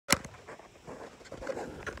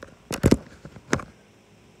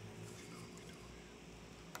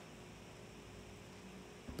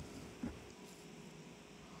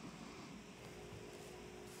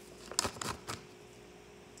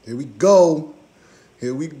Here we go.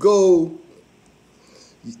 Here we go.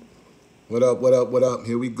 What up, what up, what up?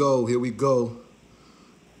 Here we go, here we go.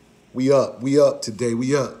 We up today,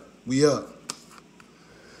 we up.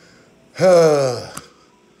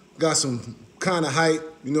 Got some kind of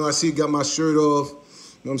hype. You know, I see you got my shirt off. You know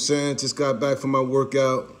what I'm saying? Just got back from my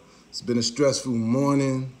workout. It's been a stressful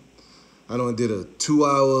morning. I done did a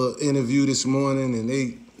 2-hour interview this morning and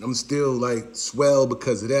I'm still like swell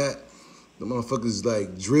because of that. The motherfuckers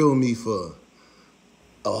like drill me for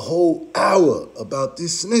a whole hour about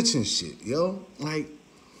this snitching shit, yo. Like,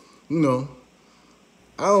 you know,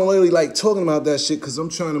 I don't really like talking about that shit because I'm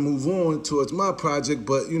trying to move on towards my project,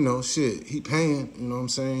 but, you know, shit, he paying, you know what I'm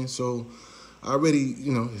saying? So I already,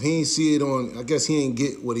 you know, if he ain't see it on, I guess he ain't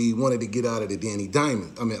get what he wanted to get out of the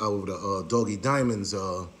out of the Doggy Diamond's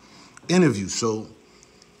interview. So,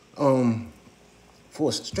 for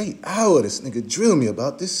a straight hour, this nigga drilled me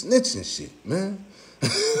about this snitching shit, man.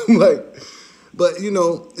 Like, but, you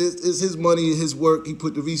know, it's his money, his work. He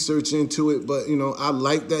put the research into it. But, you know, I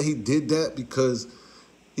like that he did that because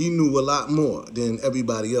he knew a lot more than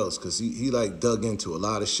everybody else because he like dug into a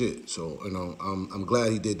lot of shit. So, you know, I'm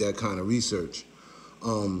glad he did that kind of research.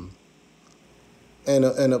 And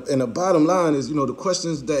the bottom line is, you know, the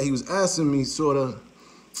questions that he was asking me sort of,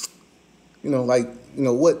 you know, like, you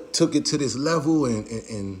know, what took it to this level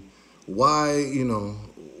and why, you know,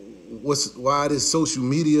 why this social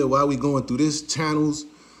media, why we going through this channels.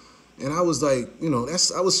 And I was like, you know,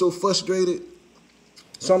 I was so frustrated.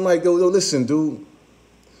 So I'm like, yo, listen, dude,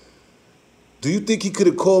 do you think he could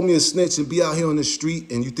have called me a snitch and be out here on the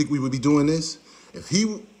street and you think we would be doing this? If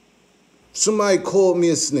somebody called me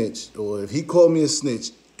a snitch or if he called me a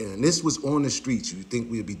snitch and this was on the streets, you think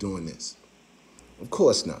we'd be doing this? Of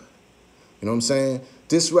course not. You know what I'm saying?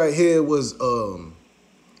 This right here was,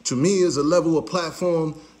 to me, is a level of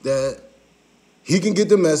platform that he can get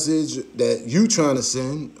the message that you trying to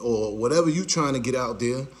send or whatever you trying to get out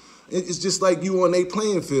there. It's just like you on a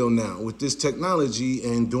playing field now with this technology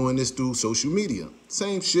and doing this through social media.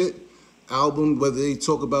 Same shit. Album, whether they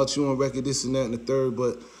talk about you on record, this and that and the third,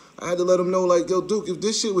 but I had to let them know, like, yo, Duke, if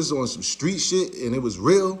this shit was on some street shit and it was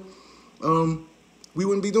real, we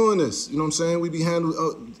wouldn't be doing this. You know what I'm saying? We'd be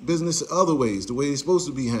handling business other ways, the way it's supposed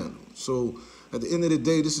to be handled. So at the end of the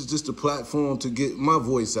day, this is just a platform to get my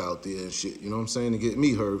voice out there and shit. You know what I'm saying? To get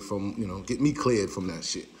me heard from, you know, get me cleared from that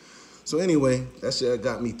shit. So anyway, that shit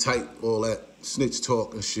got me tight, all that snitch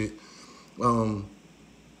talk and shit. You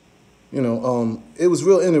know, it was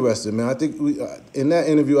real interesting, man. I think in that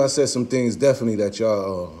interview, I said some things definitely that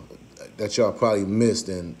y'all probably missed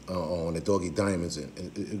on the Doggy Diamonds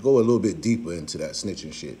and go a little bit deeper into that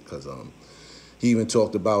snitching shit because he even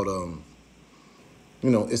talked about you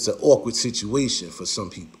know, it's an awkward situation for some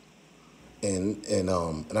people, and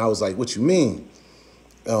I was like, what you mean?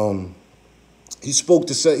 He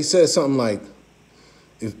said something like,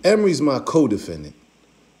 if Emery's my co-defendant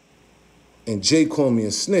and Jay called me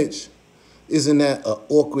a snitch, isn't that an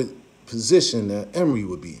awkward position that Emery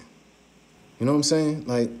would be in? You know what I'm saying?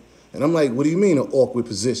 Like, and I'm like, what do you mean an awkward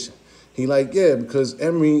position? He like, yeah, because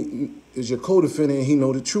Emery is your co-defendant and he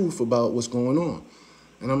know the truth about what's going on.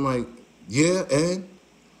 And I'm like, yeah, and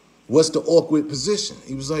what's the awkward position?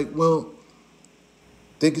 He was like, well,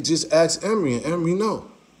 they could just ask Emery and Emery know.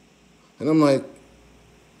 And I'm like,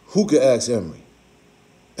 who could ask Emery?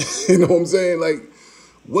 You know what I'm saying? Like,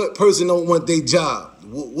 what person don't want their job?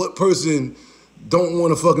 What person don't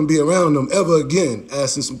want to fucking be around them ever again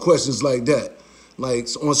asking some questions like that? Like,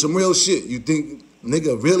 on some real shit, you think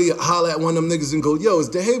nigga really holler at one of them niggas and go, yo, is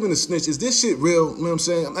Dehaven a snitch? Is this shit real? You know what I'm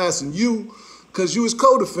saying? I'm asking you because you was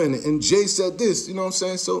co-defendant and Jay said this, you know what I'm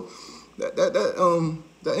saying? So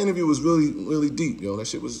that interview was really, really deep, yo. That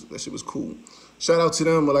shit was cool. Shout out to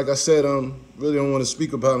them, but like I said, really don't want to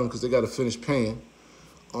speak about them because they got to finish paying.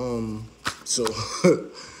 So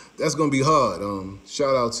that's gonna be hard.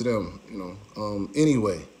 Shout out to them, you know.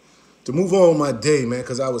 Anyway, to move on with my day, man,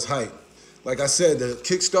 because I was hyped. Like I said, the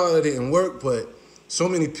Kickstarter didn't work, but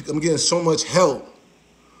I'm getting so much help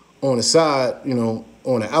on the side, you know,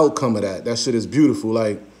 on the outcome of that. That shit is beautiful.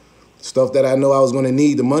 Like, stuff that I know I was gonna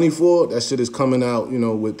need the money for, that shit is coming out, you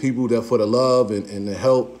know, with people that for the love and the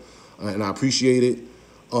help, and I appreciate it.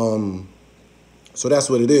 So that's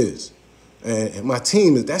what it is. And my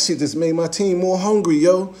team, that shit just made my team more hungry,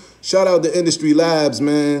 yo. Shout out to Industry Labs,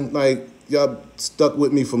 man. Like, y'all stuck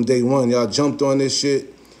with me from day one. Y'all jumped on this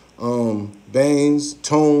shit. Baines,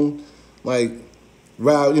 Tone, like,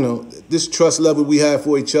 Rao, you know, this trust level we have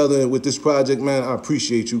for each other with this project, man, I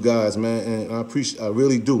appreciate you guys, man, and I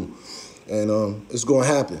really do. And it's gonna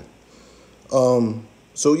happen.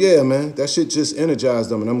 So yeah, man, that shit just energized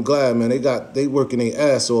them, and I'm glad, man. They working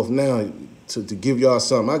their ass off now to give y'all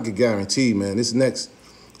something. I could guarantee, man, this next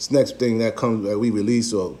thing that comes that we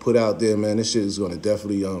release or put out there, man, this shit is gonna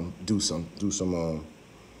definitely do some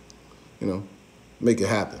you know, make it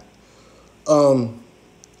happen.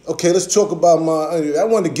 Okay, let's talk about I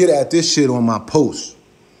wanted to get at this shit on my post.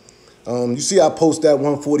 You see, I post that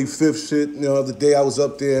 145th shit. The other day I was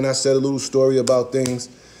up there and I said a little story about things.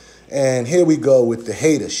 And here we go with the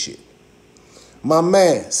hater shit. My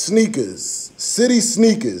man, Sneakers, City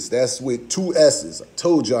Sneakers, that's with 2 S's. I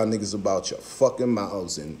told y'all niggas about your fucking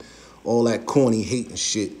mouths and all that corny hating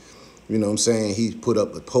shit. You know what I'm saying? He put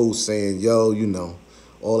up a post saying, yo, you know,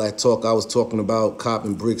 all that talk I was talking about,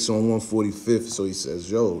 copping bricks on 145th. So he says,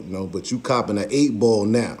 yo, you know, but you copping an 8-ball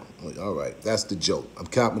now. Like, all right, that's the joke. I'm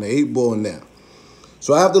copping an 8-ball now.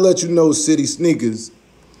 So I have to let you know, City Sneakers,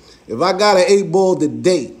 if I got an 8-ball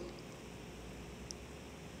today,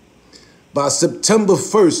 by September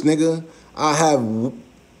 1st, nigga, I have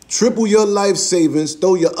triple your life savings,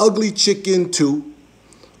 throw your ugly chick in too,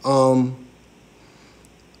 and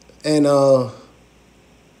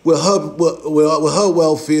with her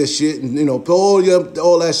welfare shit, and you know, put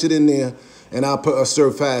all that shit in there, and I'll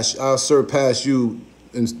surpass you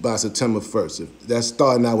by September 1st. If that's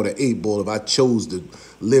starting out with an 8-ball, if I chose to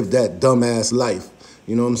live that dumbass life,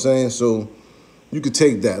 you know what I'm saying? So you could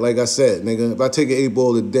take that. Like I said, nigga, if I take an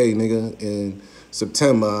 8-ball a day, nigga, in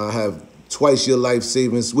September, I have twice your life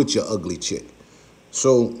savings with your ugly chick.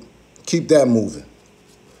 So keep that moving.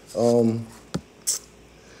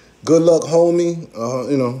 Good luck, homie.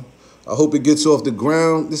 You know, I hope it gets off the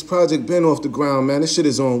ground. This project been off the ground, man. This shit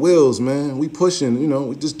is on wheels, man. We pushing, you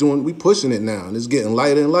know, we pushing it now. And it's getting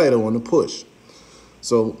lighter and lighter on the push.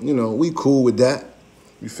 So, you know, we cool with that.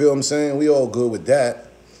 You feel what I'm saying? We all good with that.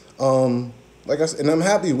 Like I said, and I'm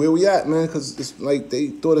happy where we at, man, because it's like they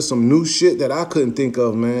thought of some new shit that I couldn't think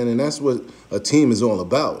of, man, and that's what a team is all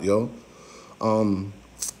about, yo.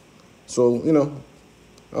 So, you know,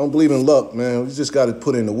 I don't believe in luck, man. We just got to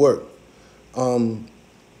put in the work.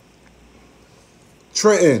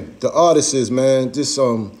 Trenton, the artists, man, just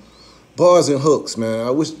bars and hooks, man.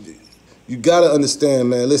 I wish you got to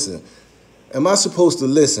understand, man, listen. Am I supposed to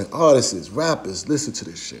listen? Artists, rappers, listen to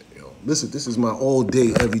this shit, yo. Listen, this is my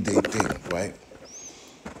all-day, everyday thing, right?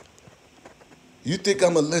 You think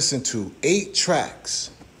I'm going to listen to 8 tracks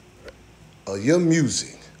of your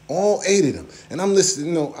music, all 8 of them, and I'm listening,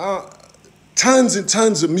 you know, tons and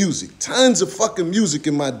tons of music, tons of fucking music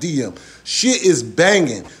in my DM. Shit is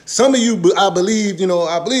banging. Some of you, I believe, you know,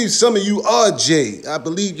 I believe some of you are Jay. I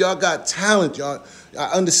believe y'all got talent, y'all. I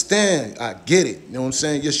understand, I get it, you know what I'm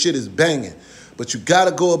saying? Your shit is banging. But you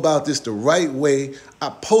gotta go about this the right way. I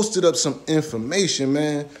posted up some information,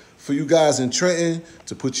 man, for you guys in Trenton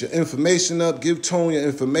to put your information up, give Tone your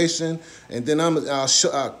information, and then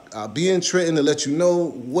I'll be in Trenton to let you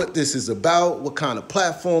know what this is about, what kind of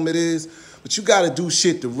platform it is. But you gotta do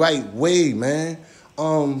shit the right way, man.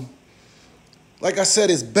 Like I said,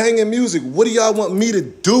 it's banging music. What do y'all want me to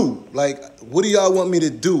do? Like, what do y'all want me to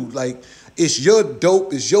do? Like, it's your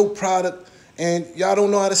dope, it's your product, and y'all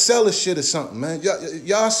don't know how to sell this shit or something, man.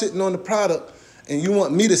 Y'all sitting on the product, and you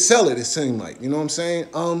want me to sell it, it seems like. You know what I'm saying?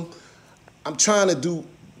 I'm trying to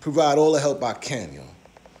provide all the help I can, yo.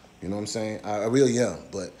 You know what I'm saying? I really am.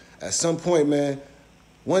 But at some point, man,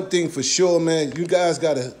 one thing for sure, man, you guys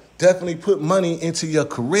got to definitely put money into your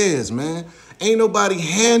careers, man. Ain't nobody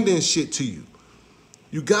handing shit to you.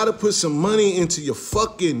 You got to put some money into your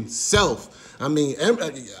fucking self. I mean,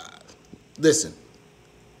 listen,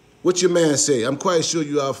 what your man say? I'm quite sure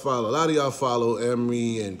you all follow. A lot of y'all follow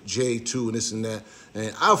Emery and Jay too and this and that.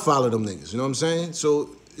 And I'll follow them niggas, you know what I'm saying? So,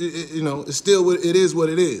 you know, it's still, it is what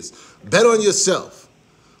it is. Bet on yourself,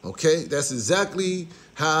 okay? That's exactly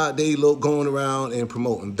how they look going around and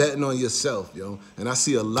promoting, betting on yourself, yo. And I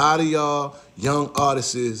see a lot of y'all young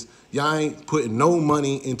artists, y'all ain't putting no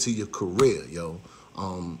money into your career, yo.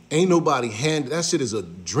 Ain't nobody that shit is a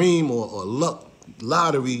dream or luck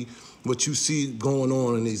lottery, what you see going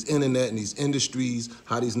on in these internet and these industries,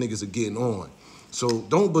 how these niggas are getting on. So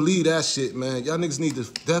don't believe that shit, man. Y'all niggas need to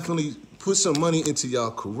definitely put some money into y'all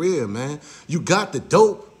career, man. You got the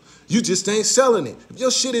dope. You just ain't selling it. If your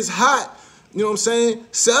shit is hot, you know what I'm saying?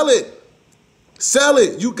 Sell it. Sell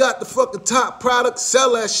it. You got the fucking top product.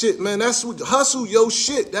 Sell that shit, man. That's what, hustle your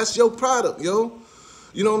shit. That's your product, yo.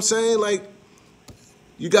 You know what I'm saying? Like,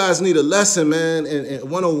 you guys need a lesson, man, and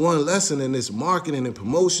 101 lesson in this marketing and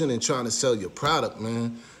promotion and trying to sell your product,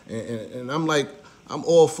 man. And I'm like, I'm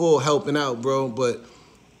all for helping out, bro, but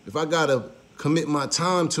if I gotta commit my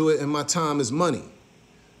time to it, and my time is money,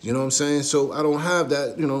 You know what I'm saying? So I don't have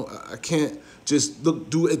that, you know, I can't just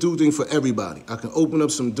do things for everybody. I can open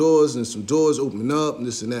up some doors and some doors open up and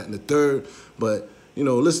this and that and the third. But, you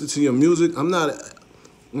know, listen to your music. I'm not,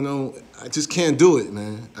 you know, I just can't do it,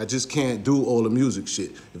 man. I just can't do all the music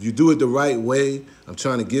shit. If you do it the right way, I'm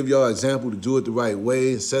trying to give y'all an example to do it the right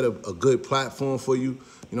way and set up a good platform for you.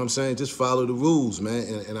 You know what I'm saying? Just follow the rules, man,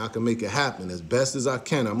 and I can make it happen as best as I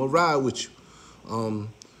can. I'm going to ride with you.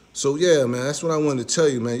 So, yeah, man, that's what I wanted to tell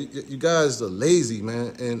you, man. You guys are lazy,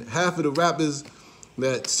 man. And half of the rappers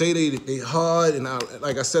that say they hard, and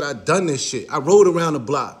like I said, I done this shit. I rode around the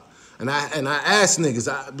block. And I asked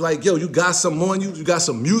niggas, like, yo, you got something on you? You got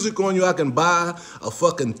some music on you? I can buy a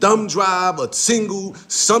fucking thumb drive, a single,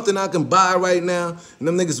 something I can buy right now. And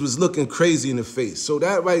them niggas was looking crazy in the face. So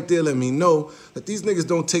that right there let me know that these niggas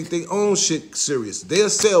don't take their own shit serious. They'll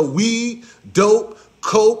sell weed, dope,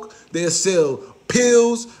 coke, they'll sell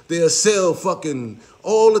pills, they'll sell fucking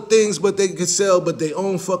all the things but they can sell but their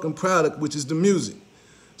own fucking product, which is the music.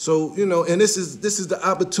 So, you know, and this is the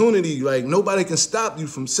opportunity. Like, nobody can stop you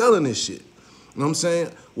from selling this shit. You know what I'm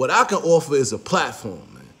saying? What I can offer is a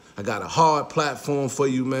platform, man. I got a hard platform for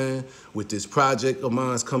you, man, with this project of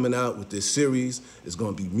mine's coming out, with this series. It's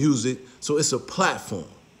going to be music. So it's a platform.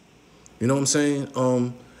 You know what I'm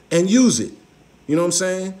saying? And use it. You know what I'm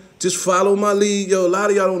saying? Just follow my lead, yo. A lot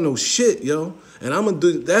of y'all don't know shit, yo. And I'm gonna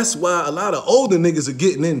do, that's why a lot of older niggas are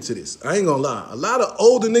getting into this. I ain't gonna lie. A lot of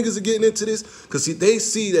older niggas are getting into this because they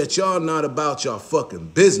see that y'all not about y'all fucking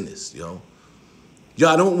business, yo.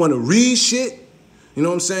 Y'all don't wanna read shit, you know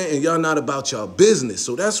what I'm saying? And y'all not about y'all business.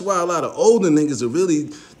 So that's why a lot of older niggas are really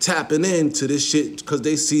tapping into this shit because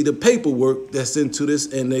they see the paperwork that's into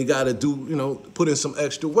this and they gotta do, you know, put in some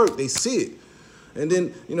extra work. They see it. And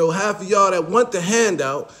then, you know, half of y'all that want the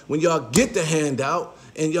handout, when y'all get the handout,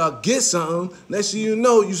 and y'all get something, next thing you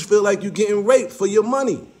know, you feel like you're getting raped for your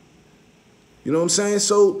money. You know what I'm saying?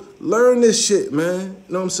 So learn this shit, man.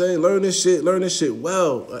 You know what I'm saying? Learn this shit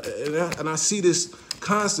well. And I see this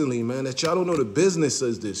constantly, man, that y'all don't know the business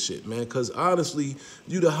of this shit, man. Because honestly,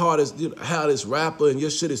 you the hottest rapper and your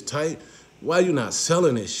shit is tight. Why you not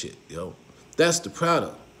selling this shit, yo? That's the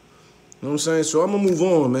product. You know what I'm saying? So I'm going to move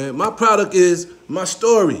on, man. My product is my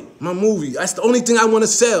story, my movie. That's the only thing I want to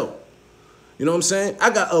sell. You know what I'm saying?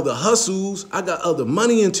 I got other hustles. I got other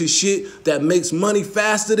money into shit that makes money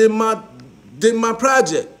faster than my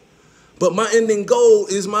project. But my ending goal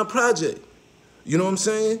is my project. You know what I'm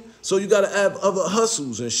saying? So you got to have other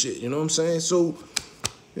hustles and shit. You know what I'm saying? So,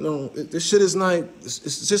 you know, this shit is like,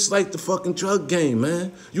 it's just like the fucking drug game,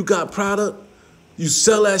 man. You got product, you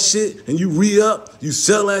sell that shit, and you re-up. You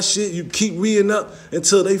sell that shit, you keep re-ing up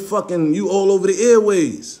until they fucking, you all over the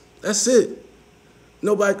airways. That's it.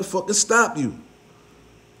 Nobody can fucking stop you.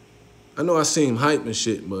 I know I seem hype and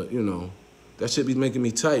shit, but, you know, that shit be making me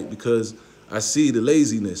tight because I see the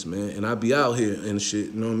laziness, man, and I be out here and shit,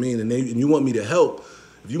 you know what I mean? And you want me to help,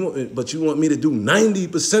 but you want me to do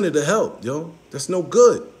 90% of the help, yo. That's no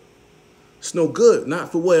good. It's no good,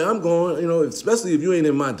 not for where I'm going, you know, especially if you ain't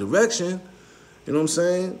in my direction, you know what I'm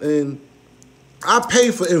saying? And I pay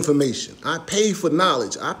for information. I pay for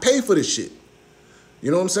knowledge. I pay for this shit. You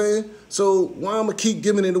know what I'm saying? So why I'm gonna keep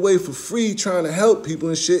giving it away for free, trying to help people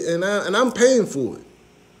and shit, and I'm paying for it.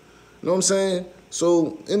 You know what I'm saying?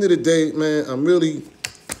 So end of the day, man, I'm really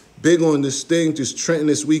big on this thing, just Trenton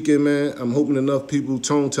this weekend, man. I'm hoping enough people,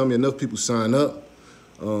 Tone tell me enough people sign up.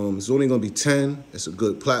 It's only gonna be 10. It's a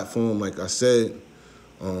good platform, like I said.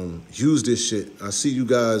 Use this shit. I see you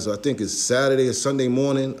guys, I think it's Saturday or Sunday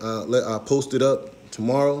morning. I'll post it up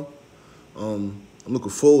tomorrow. I'm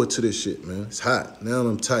looking forward to this shit, man. It's hot. Now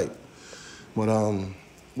I'm tight. But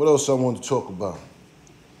what else I want to talk about?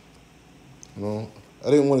 You know,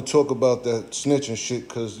 I didn't want to talk about that snitching shit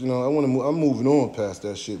because, you know, I'm moving on past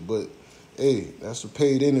that shit. But hey, that's a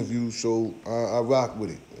paid interview, so I rock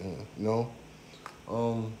with it. You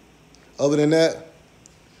know. Other than that,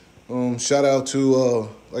 shout out to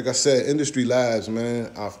like I said, Industry Labs,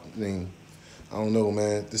 man. I don't know,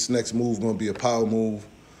 man. This next move gonna be a power move.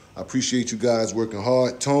 I appreciate you guys working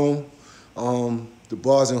hard. Tone, the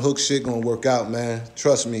bars and hook shit gonna work out, man.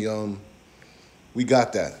 Trust me, we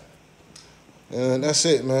got that. And that's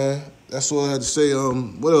it, man. That's all I had to say.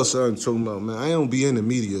 What else I'm talking about, man? I don't be in the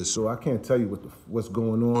media, so I can't tell you what's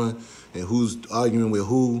going on and who's arguing with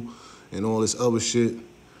who and all this other shit.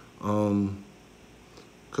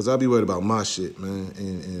 Cause I be worried about my shit, man,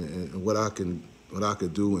 and what I can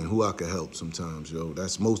do and who I can help sometimes, yo.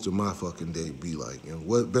 That's most of my fucking day be like, you know,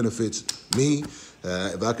 what benefits me,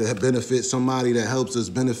 if I could benefit somebody that helps us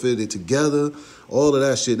benefit it together, all of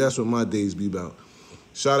that shit, that's what my days be about.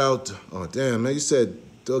 Shout out, oh damn, man, you said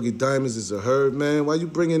Doggy Diamonds is a herd, man. Why you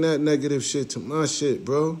bringing that negative shit to my shit,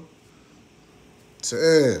 bro?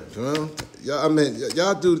 Damn, bro. Y'all, I mean,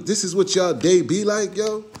 y'all do, this is what y'all day be like,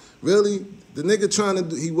 yo? Really? The nigga trying to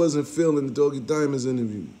do, he wasn't feeling the Doggy Diamonds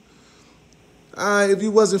interview. All right, if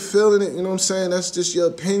you wasn't feeling it, you know what I'm saying? That's just your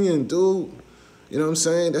opinion, dude. You know what I'm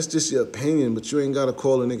saying? That's just your opinion, but you ain't got to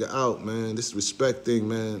call a nigga out, man. This respect thing,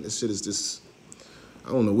 man, this shit is just,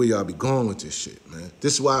 I don't know where y'all be going with this shit, man.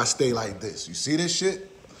 This is why I stay like this. You see this shit?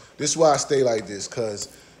 This is why I stay like this,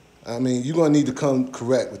 because, I mean, you're going to need to come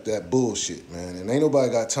correct with that bullshit, man. And ain't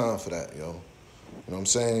nobody got time for that, yo. You know what I'm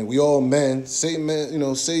saying? We all men. Say, man, you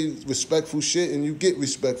know, say respectful shit and you get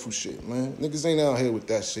respectful shit, man. Niggas ain't out here with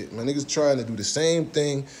that shit, man. Niggas trying to do the same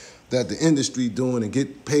thing that the industry doing and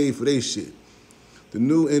get paid for their shit. The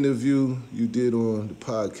new interview you did on the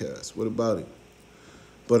podcast, what about it?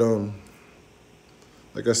 But,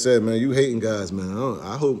 like I said, man, you hating guys, man.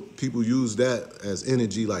 I hope people use that as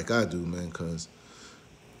energy like I do, man, because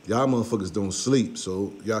y'all motherfuckers don't sleep,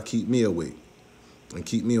 so y'all keep me awake and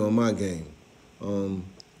keep me on my game.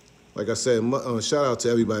 Like I said, shout out to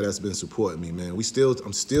everybody that's been supporting me, man. I'm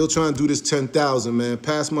still trying to do this 10,000, man.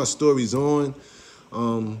 Pass my stories on.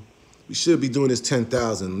 We should be doing this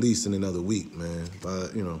 10,000 at least in another week, man.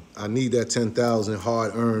 But, you know, I need that 10,000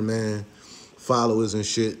 hard-earned, man, followers and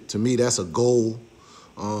shit. To me, that's a goal.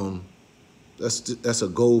 That's a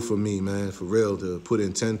goal for me, man, for real, to put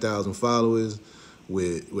in 10,000 followers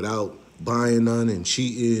without buying none and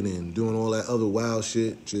cheating and doing all that other wild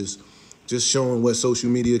shit. Just showing what social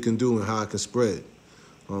media can do and how it can spread.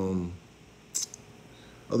 Other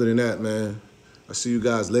than that, man, I'll see you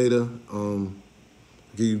guys later.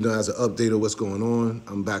 Give you guys an update of what's going on.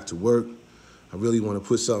 I'm back to work. I really want to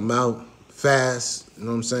put something out fast, you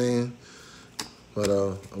know what I'm saying? But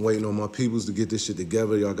I'm waiting on my peoples to get this shit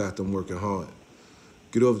together. Y'all got them working hard.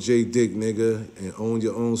 Get off J Dick, nigga, and own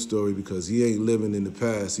your own story because he ain't living in the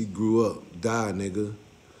past. He grew up. Die, nigga.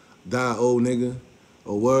 Die, old nigga.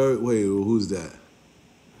 A word? Wait, who's that?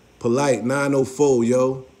 Polite 904,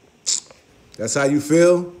 yo. That's how you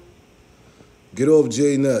feel? Get off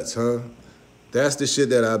J Nuts, huh? That's the shit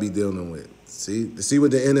that I be dealing with. See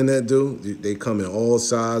what the internet do? They come in all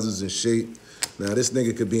sizes and shape. Now, this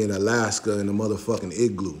nigga could be in Alaska in a motherfucking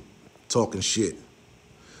igloo talking shit.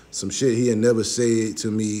 Some shit he'd never say to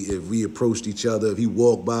me if we approached each other, if he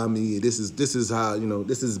walked by me. This is how, you know,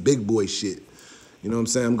 this is big boy shit. You know what I'm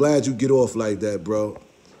saying? I'm glad you get off like that, bro.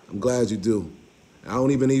 I'm glad you do. I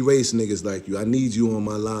don't even erase niggas like you. I need you on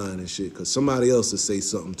my line and shit, because somebody else will say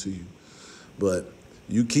something to you. But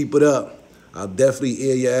you keep it up. I'll definitely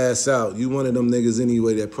air your ass out. You one of them niggas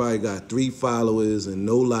anyway that probably got 3 followers and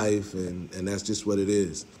no life, and that's just what it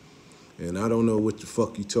is. And I don't know what the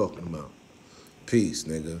fuck you talking about. Peace,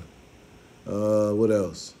 nigga. What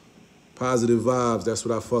else? Positive vibes, that's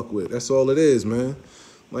what I fuck with. That's all it is, man.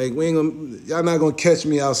 Like, y'all not gonna catch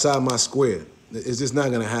me outside my square. It's just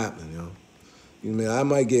not gonna happen, yo. You know, I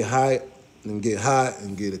might get hyped and get hot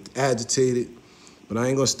and get agitated, but I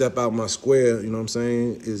ain't gonna step out my square, you know what I'm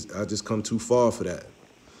saying? I just come too far for that.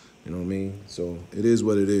 You know what I mean? So it is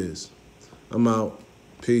what it is. I'm out.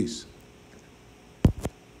 Peace.